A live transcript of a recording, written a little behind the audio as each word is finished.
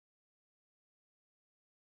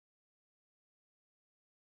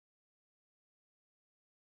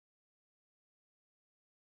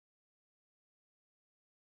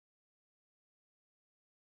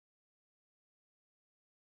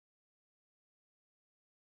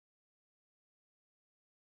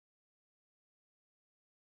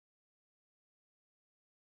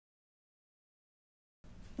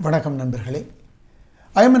வணக்கம் நண்பர்களே.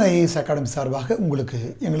 IMN IAS academy சார்பாக உங்களுக்கு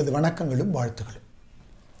எங்களது வணக்கங்களும் வாழ்த்துக்களும்.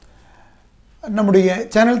 நம்முடைய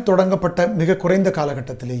சேனல் தொடங்கப்பட்ட மிக குறைந்த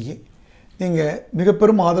காலகட்டத்திலேயே நீங்கள் மிக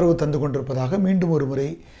பெரும் ஆதரவு தந்து கொண்டிருப்பதாக மீண்டும் ஒரு முறை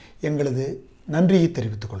எங்களது நன்றியை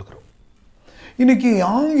தெரிவித்துக் கொள்கிறோம். இன்றைக்கி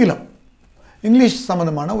ஆங்கிலம் இங்கிலீஷ்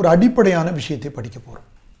சம்மந்தமான ஒரு அடிப்படையான விஷயத்தை படிக்க போகிறோம்.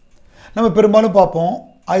 நம்ம பெரும்பாலும் பார்ப்போம்,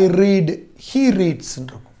 ஐ ரீட், ஹீ ரீட்ஸ்ன்னு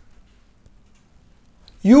இருக்கும்.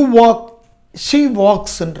 யூ வாக், ஷீ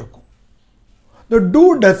வாக்ஸ்ன்னு இருக்கும். இந்த டூ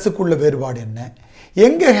டஸ்ஸுக்குள்ள வேறுபாடு என்ன,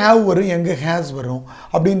 எங்கே ஹேவ் வரும் எங்கே ஹேஸ் வரும்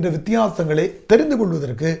அப்படின்ற வித்தியாசங்களை தெரிந்து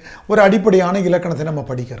கொள்வதற்கு ஒரு அடிப்படையான இலக்கணத்தை நம்ம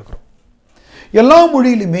படிக்க இருக்கிறோம். எல்லா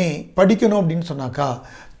மொழியிலுமே படிக்கணும் அப்படின்னு சொன்னாக்கா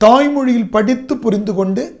தாய்மொழியில் படித்து புரிந்து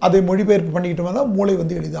கொண்டு அதை மொழிபெயர்ப்பு பண்ணிக்கிட்டு வந்தால் மூளை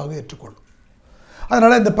எளிதாக ஏற்றுக்கொள்ளும்.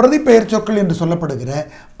 அதனால் இந்த பிரதிப்பெயர் சொற்கள் என்று சொல்லப்படுகிற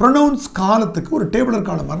ப்ரொனவுன்ஸ் காலத்துக்கு ஒரு டேபிளர்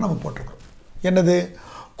காலம் மாதிரி நம்ம போட்டிருக்கிறோம். என்னது?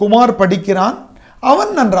 குமார் படிக்கிறான்,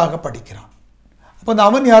 அவன் நன்றாக படிக்கிறான். அப்போ அந்த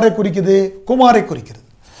அவன் யாரை குறிக்குது? குமாரை குறிக்கிறது.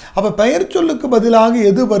 அப்போ பெயர் சொல்லுக்கு பதிலாக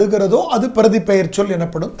எது வருகிறதோ அது பிரதிப்பெயர் சொல்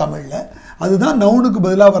எனப்படும் தமிழில். அதுதான் நவுனுக்கு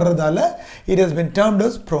பதிலாக வர்றதால it has been termed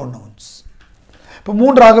as pronouns. இப்போ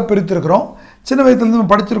மூன்றாக பிரித்திருக்கிறோம். சின்ன வயசுலேருந்து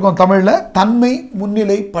நம்ம படிச்சிருக்கோம் தமிழில். தன்மை,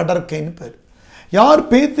 முன்னிலை, படர்க்கைன்னு பேர். யார்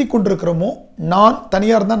பேசி கொண்டிருக்கிறோமோ, நான்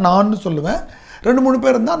தனியாக இருந்தால் நான்னு சொல்லுவேன், 2-3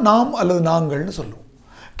 பேர் இருந்தால் நாம் அல்லது நாங்கள்னு சொல்லுவோம்.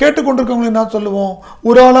 கேட்டுக்கொண்டிருக்கவங்களை என்ன சொல்லுவோம்?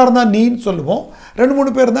 ஒரு ஆளாக இருந்தால் நீன்னு சொல்லுவோம்,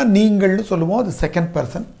 2-3 பேர் இருந்தால் நீங்கள்னு சொல்லுவோம். அது செகண்ட்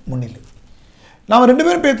பர்சன் முன்னிலை. நாம் 2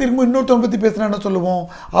 பேரும் பேசியிருக்கோம், இன்னொருத்தவங்க பற்றி பேசினா என்ன சொல்லுவோம்?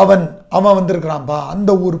 அவன் வந்திருக்கிறான்பா,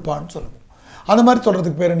 அந்த ஊருப்பான்னு சொல்லுவோம். அந்த மாதிரி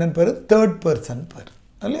சொல்கிறதுக்கு பேர் என்னென்னு பேர்? தேர்ட் பர்சன் பேர்,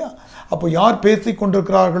 இல்லையா? அப்போ யார் பேசி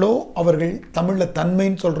கொண்டிருக்கிறார்களோ அவர்கள் தமிழில்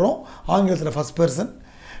தன்மைன்னு சொல்கிறோம், ஆங்கிலத்தில் ஃபர்ஸ்ட் பர்சன்.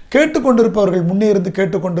 கேட்டுக்கொண்டிருப்பவர்கள், முன்னே இருந்து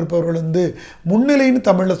கேட்டுக்கொண்டிருப்பவர்கள் முன்னிலைன்னு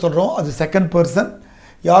தமிழில் சொல்கிறோம், அது செகண்ட் பர்சன்.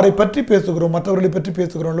 யாரை பற்றி பேசுகிறோம்? மற்றவர்களை பற்றி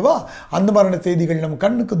பேசுகிறோம் அல்லவா? அந்த மாதிரியான செய்திகள் நம்ம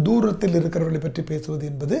கண்ணுக்கு தூரத்தில் இருக்கிறவர்களை பற்றி பேசுவது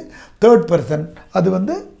என்பது தேர்ட் பர்சன். அது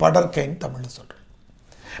படர்க்கைன்னு தமிழில் சொல்கிறோம்.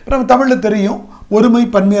 இப்போ நம்ம தமிழில் தெரியும், ஒருமை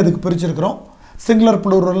பன்மை அதுக்கு பிரிச்சிருக்கிறோம். சிங்குலர்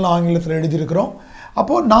ப்ளூரல்னு ஆங்கிலத்தில் எழுதியிருக்கிறோம்.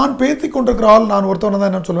 அப்போது நான் பேசி கொண்டிருக்கிற ஆள், நான் ஒருத்தவனை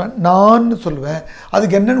தான் என்ன சொல்லுவேன்? நான் சொல்லுவேன்.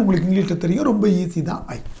 அதுக்கு என்னென்னு உங்களுக்கு இங்கிலீஷில் தெரியும், ரொம்ப ஈஸி தான்,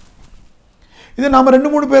 ஐ. இது நாம்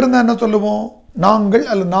 2-3 பேர் இருந்தால் என்ன சொல்லுவோம்? நாங்கள்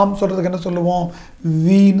அல்லது நாம் சொல்கிறதுக்கு என்ன சொல்லுவோம்?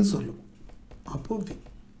 வீன்னு சொல்லுவோம். அப்போது வி,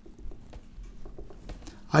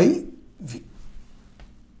 ஐ, வி.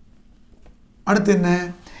 அடுத்து என்ன?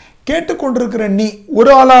 கேட்டுக்கொண்டிருக்கிற நீ,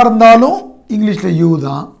 ஒரு ஆளாக இருந்தாலும் இங்கிலீஷில் யூ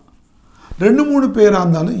தான், 2-3 பேராக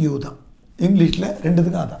இருந்தாலும் யூ தான். இங்கிலீஷில்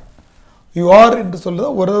ரெண்டுத்துக்கும் அதான். யூ ஆர் என்று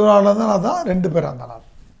சொல்லுறது ஒரு ஆளாக இருந்தாலும் அதான், 2 பேராக இருந்தாலும் அதான்.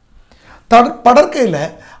 படற்கையில்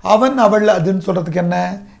அவன் அவள் அதுன்னு சொல்கிறதுக்கு என்ன?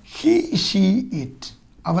 He, she, it.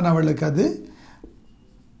 அவன் அவளுக்கு அது,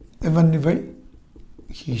 இவன் இவள்,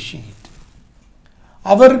 ஹீ, ஷீ, இட்.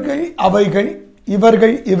 அவர்கள் அவைகள்,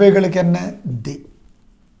 இவர்கள் இவைகளுக்கு என்ன? தி.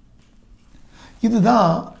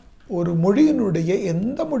 இதுதான் ஒரு மொழியினுடைய,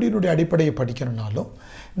 எந்த மொழியினுடைய அடிப்படையை படிக்கணும்னாலும்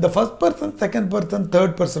இந்த first person, second person,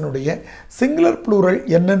 third பர்சனுடைய singular plural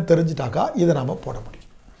என்னன்னு தெரிஞ்சிட்டாக்கா இதை நாம் போட முடியும்.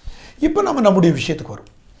 இப்போ நம்ம நம்முடைய விஷயத்துக்கு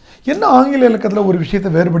வரும். என்ன ஆங்கில இலக்கத்தில் ஒரு விஷயத்தை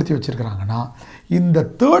வேறுபடுத்தி வச்சுருக்கிறாங்கன்னா, இந்த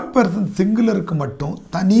தேர்ட் பர்சன் சிங்குலருக்கு மட்டும்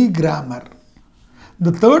தனி கிராமர்,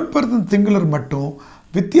 இந்த தேர்ட் பர்சன் சிங்குலர் மட்டும்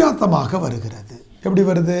வித்தியாசமாக வருகிறது. எப்படி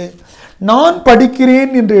வருது? நான்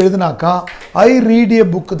படிக்கிறேன் என்று எழுதினாக்கா ஐ ரீட் ஏ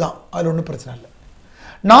புக்கு தான், அதில் ஒன்றும் பிரச்சனை இல்லை.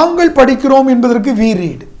 நாங்கள் படிக்கிறோம் என்பதற்கு வி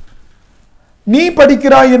ரீடு, நீ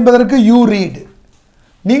படிக்கிறாய் என்பதற்கு யூ ரீடு,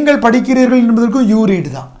 நீங்கள் படிக்கிறீர்கள் என்பதற்கு யூ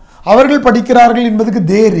ரீடு தான், அவர்கள் படிக்கிறார்கள் என்பதுக்கு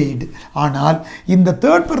தே ரீடு. ஆனால் இந்த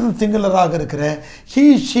தேர்ட் பர்சன் சிங்குலராக இருக்கிற ஹீ,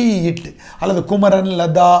 ஷீ, இட் அல்லது குமரன்,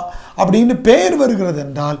 லதா அப்படின்னு பேர் வருகிறது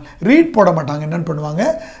என்றால் ரீட் போட மாட்டாங்க. என்னென்னு பண்ணுவாங்க?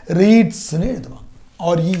 ரீட்ஸ்ன்னு எழுதுவாங்க.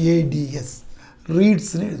 READS,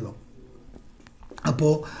 ரீட்ஸ்ன்னு எழுதுவாங்க.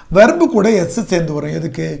 அப்போது வெர்பு கூட எஸ் சேர்ந்து வரும்.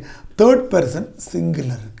 எதுக்கு? Third person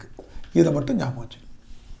சிங்குலருக்கு. இதை மட்டும் ஞாபகம் வச்சு,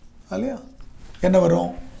 இல்லையா? என்ன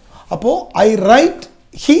வரும்? அப்போது ஐ ரைட்,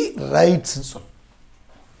 ஹீ ரைட்ஸ்ன்னு சொல்லும்.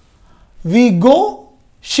 வி கோ,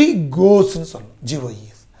 ஷீ கோஸ்ன்னு சொல்லும்,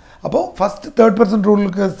 GOES. அப்போது first third person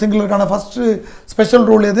ரூலுக்கு, சிங்குலருக்கான first special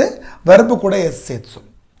rule எது? வெர்பு கூட எஸ் சேர்த்து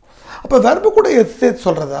சொல்லும். அப்போ வெர்பு கூட எஸ் சேர்த்து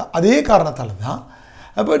சொல்கிறதா அதே காரணத்தால் தான்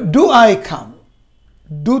அப்போ to I come,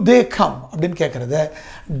 to they come அப்படின்னு கேட்குறத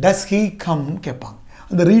டஸ் ஹீ கம்னு கேட்பாங்க.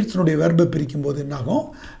 அந்த ரீட்ஸினுடைய வெர்பை பிரிக்கும் போது என்னாகும்?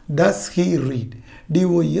 Does he read,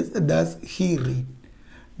 DOES, does he read,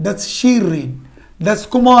 does she read, does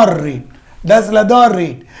Kumar read, does Latha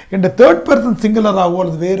read என்ற தேர்ட் பர்சன் சிங்குலராகவோ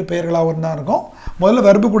அல்லது வேறு பெயர்களாக தான் இருக்கும். முதல்ல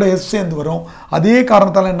வெர்பு கூட எஸ் சேர்ந்து வரும். அதே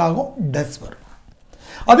காரணத்தால் என்னாகும்? டஸ் வரும்.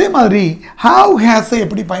 அதே மாதிரி ஹாவ், ஹேஸை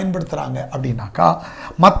எப்படி பயன்படுத்துகிறாங்க அப்படின்னாக்கா,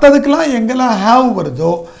 மற்றதுக்கெல்லாம் எங்கெல்லாம் ஹாவ்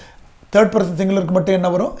வருதோ தேர்ட் பர்சன் சிங்குலருக்கு மட்டும் என்ன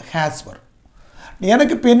வரும்? ஹேஸ் வரும்.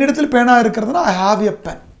 எனக்கு பெண்ணிடத்தில் பேனா இருக்கிறதுனா I have a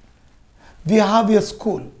pen, we have a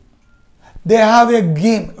school, they have a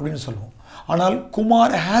game அப்படின்னு சொல்லுவோம். ஆனால்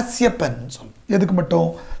குமார் ஹேஸ் எ பென் சொல்லுவோம். எதுக்கு மட்டும்?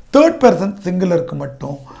 தேர்ட் பர்சன் சிங்குலருக்கு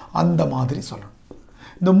மட்டும் அந்த மாதிரி சொல்லணும்.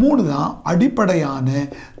 இந்த 3 தான் அடிப்படையான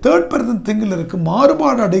தேர்ட் பர்சன் சிங்குலருக்கு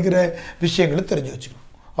மாறுபாடு அடைகிற விஷயங்களை தெரிஞ்சு வச்சுக்கணும்.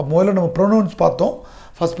 அப்போ முதல்ல நம்ம ப்ரொனவுன்ஸ் பார்த்தோம்.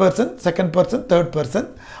 First person, second person, third person.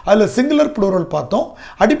 அதில் சிங்குலர் ப்ளூரல் பார்த்தோம்.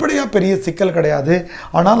 அடிப்படையாக பெரிய சிக்கல் கிடையாது.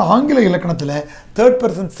 ஆனால் ஆங்கில இலக்கணத்தில் தேர்ட்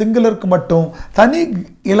பர்சன் சிங்குலருக்கு மட்டும் தனி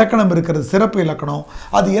இலக்கணம் இருக்கிறது, சிறப்பு இலக்கணம்.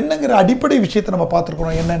 அது என்னங்கிற அடிப்படை விஷயத்தை நம்ம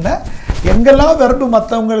பார்த்துருக்குறோம். என்னென்ன, எங்கெல்லாம் வெர்பு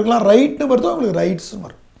மற்றவங்களுக்குலாம் ரைட்னு வருதோ அவங்களுக்கு ரைட்ஸ்னு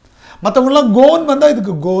வரும். மற்றவங்களாம் கோன்னு வந்தால்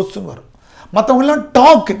இதுக்கு கோஸ்ன்னு வரும். மற்றவங்களாம்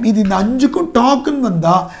டாக், இது இந்த 5க்கும் டாக்குன்னு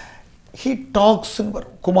வந்தால் ஹி டாக்ஸ்ன்னு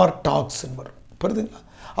வரும், குமார் டாக்ஸ்ன்னு வரும். புரியுதுங்களா?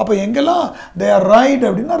 அப்போ எங்கெல்லாம் தே ஆர் ரைட்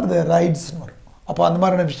அப்படின்னா தே ரைட்ஸ்ன்னு வரும். அப்போ அந்த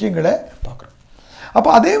மாதிரியான விஷயங்களை பார்க்குறோம். அப்போ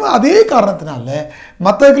அதே காரணத்தினால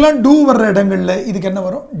மற்றதுக்கெல்லாம் டூ வர்ற இடங்களில் இதுக்கு என்ன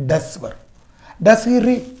வரும்? டஸ் வரும். Does he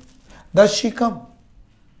read, does she come,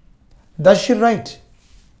 does she right,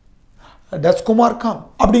 does Kumar come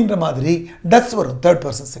அப்படின்ற மாதிரி டஸ் வரும் தேர்ட்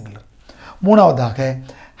பர்சன் சிங்குலர். மூணாவதாக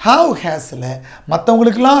ஹாவ் ஹேஸில்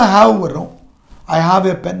மற்றவங்களுக்கெல்லாம் ஹாவ் வரும். I have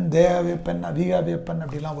a pen, they have a pen, we have a pen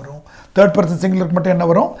அப்படிலாம் வரும். தேர்ட் பர்சன் சிங்குலருக்கு மட்டும் என்ன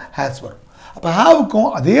வரும்? ஹேஸ் வரும். அப்போ ஹாவுக்கும்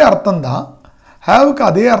அதே அர்த்தம் தான், ஹேவுக்கு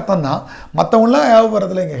அதே அர்த்தம் தான். மற்றவங்களாம் ஹேவ்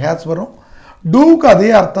வர்றதுல இங்கே ஹேஸ் வரும். டூவுக்கு அதே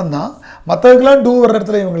அர்த்தம் தான். மற்றவங்களுக்கெல்லாம் டூ வர்ற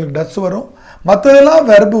இடத்துல இவங்களுக்கு டஸ் வரும். மற்றதெல்லாம்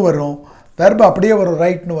வெர்பு வரும். வெர்பு அப்படியே வரும்,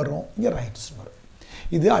 ரைட்னு வரும், இங்கே ரைட்ஸ்னு வரும்.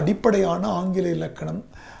 இது அடிப்படையான ஆங்கில இலக்கணம்.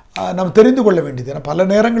 நம்ம தெரிந்து கொள்ள வேண்டியது. ஏன்னா பல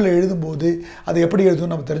நேரங்களில் எழுதும்போது அது எப்படி எழுதும்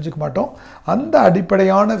நம்ம தெரிஞ்சுக்க மாட்டோம். அந்த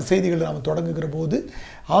அடிப்படையான செய்திகளை நாம் தொடங்குகிற போது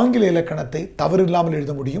ஆங்கில இலக்கணத்தை தவறு இல்லாமல்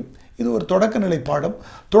எழுத முடியும். இது ஒரு தொடக்க நிலை பாடம்.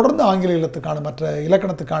 தொடர்ந்து ஆங்கில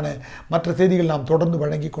இலக்கணத்துக்கான மற்ற செய்திகள் நாம் தொடர்ந்து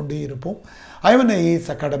வழங்கி கொண்டே இருப்போம். IIS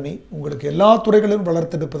அகாடமி உங்களுக்கு எல்லா துறைகளிலும்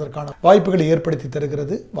வளர்த்தெடுப்பதற்கான வாய்ப்புகளை ஏற்படுத்தி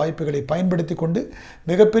தருகிறது. வாய்ப்புகளை பயன்படுத்தி கொண்டு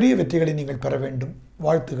மிகப்பெரிய வெற்றிகளை நீங்கள் பெற வேண்டும்.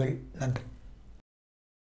 வாழ்த்துகள். நன்றி.